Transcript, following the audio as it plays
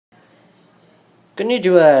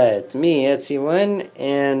Konnichiwa, it's me, Etsy1,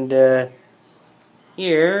 and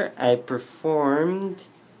here I performed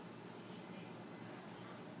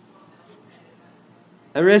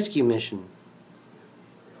a rescue mission.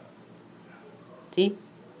 See?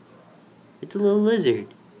 It's a little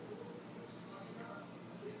lizard.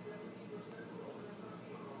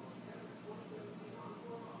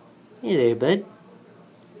 Hey there, bud.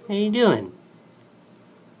 How you doing?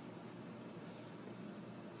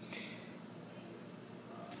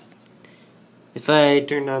 If I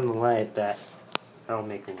turn on the light, that'll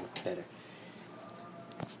make it look better.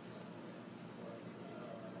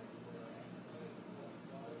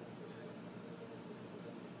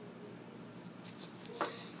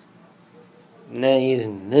 I'm not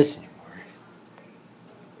using this anymore.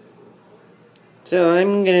 So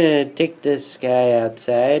I'm gonna take this guy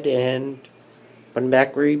outside and put him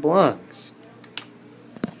back where he belongs,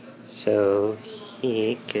 so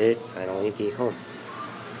he could finally be home.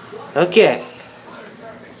 Okay.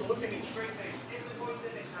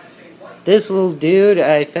 This little dude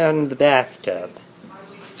I found in the bathtub.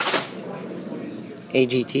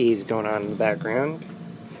 AGT is going on in the background.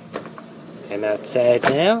 I'm outside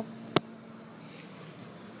now.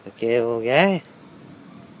 Okay, little guy.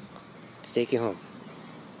 Let's take you home.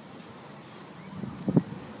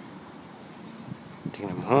 Taking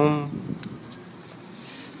him home.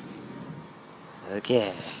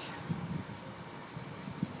 Okay.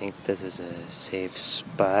 I think this is a safe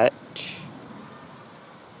spot.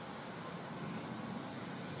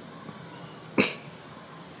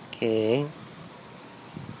 Okay.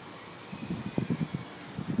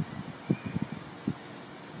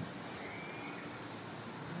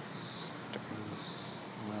 Starting to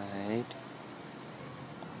slide.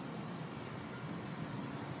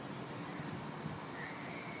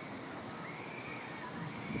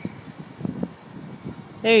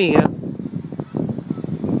 There you go.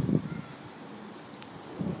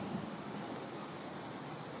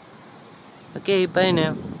 Okay, bye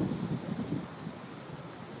now.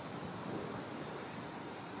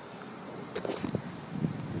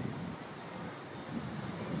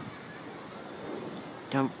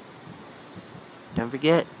 Don't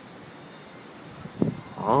forget,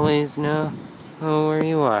 always know where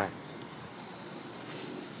you are.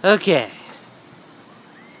 Okay.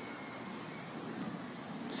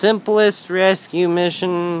 Simplest rescue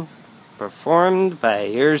mission performed by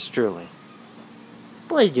yours truly.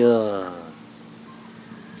 Boya.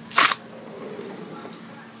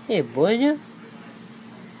 Hey, Boya.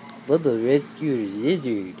 Bubba rescued a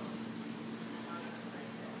lizard.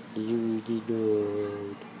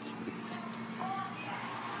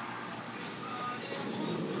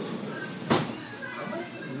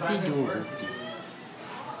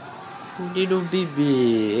 Little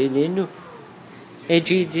baby. Little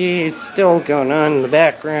AGT is still going on in the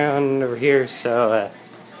background over here, so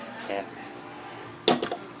yeah.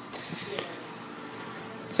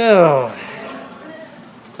 So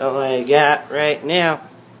that's all I got right now.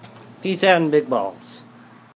 Peace out and big balls.